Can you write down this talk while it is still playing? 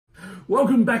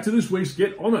Welcome back to this week's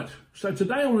Get On It. So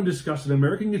today I want to discuss an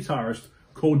American guitarist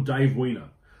called Dave Weiner.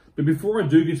 But before I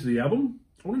do get to the album,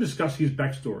 I want to discuss his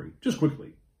backstory, just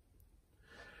quickly.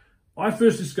 I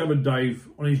first discovered Dave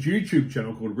on his YouTube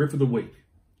channel called Riff of the Week.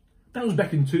 That was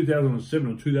back in 2007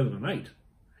 or 2008.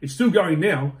 It's still going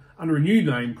now under a new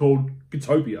name called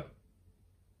Guitopia.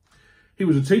 He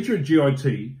was a teacher at GIT,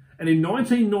 and in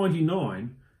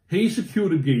 1999, he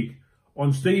secured a gig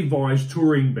on Steve Vai's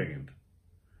touring band,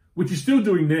 which he's still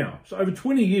doing now. So over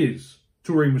 20 years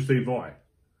touring with Steve Vai.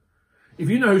 If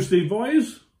you know who Steve Vai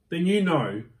is, then you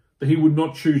know that he would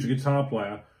not choose a guitar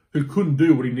player who couldn't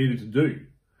do what he needed to do.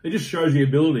 It just shows the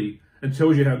ability and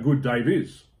tells you how good Dave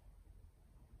is.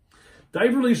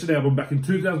 Dave released an album back in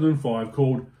 2005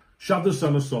 called Shove the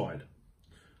Sun Aside.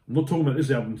 I'm not talking about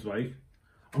this album today.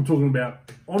 I'm talking about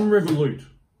On Revolute.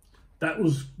 That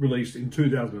was released in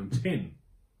 2010.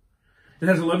 It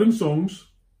has 11 songs,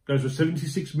 goes for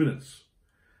 76 minutes,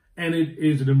 and it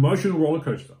is an emotional roller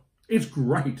coaster. It's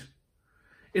great.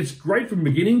 It's great from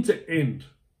beginning to end.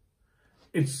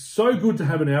 It's so good to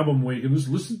have an album where you can just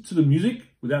listen to the music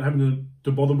without having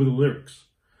to bother with the lyrics.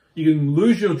 You can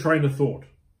lose your train of thought.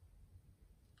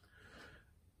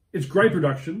 It's great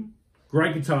production,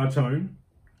 great guitar tone,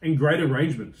 and great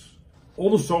arrangements.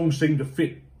 All the songs seem to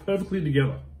fit perfectly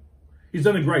together. He's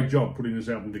done a great job putting this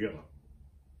album together.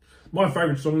 My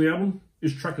favourite song on the album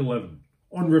is track 11,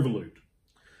 On Revolute.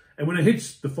 And when it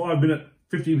hits the 5-minute,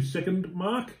 50-second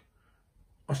mark,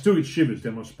 I still get shivers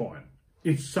down my spine.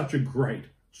 It's such a great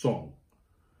song.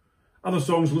 Other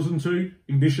songs to listen to,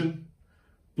 Ignition,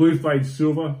 Blue Fades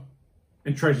Silver,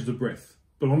 and Traces of Breath.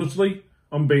 But honestly,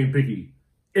 I'm being picky.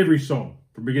 Every song,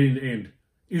 from beginning to end,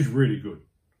 is really good.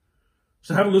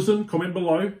 So have a listen, comment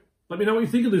below. Let me know what you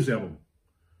think of this album.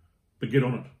 But get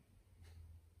on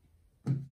it.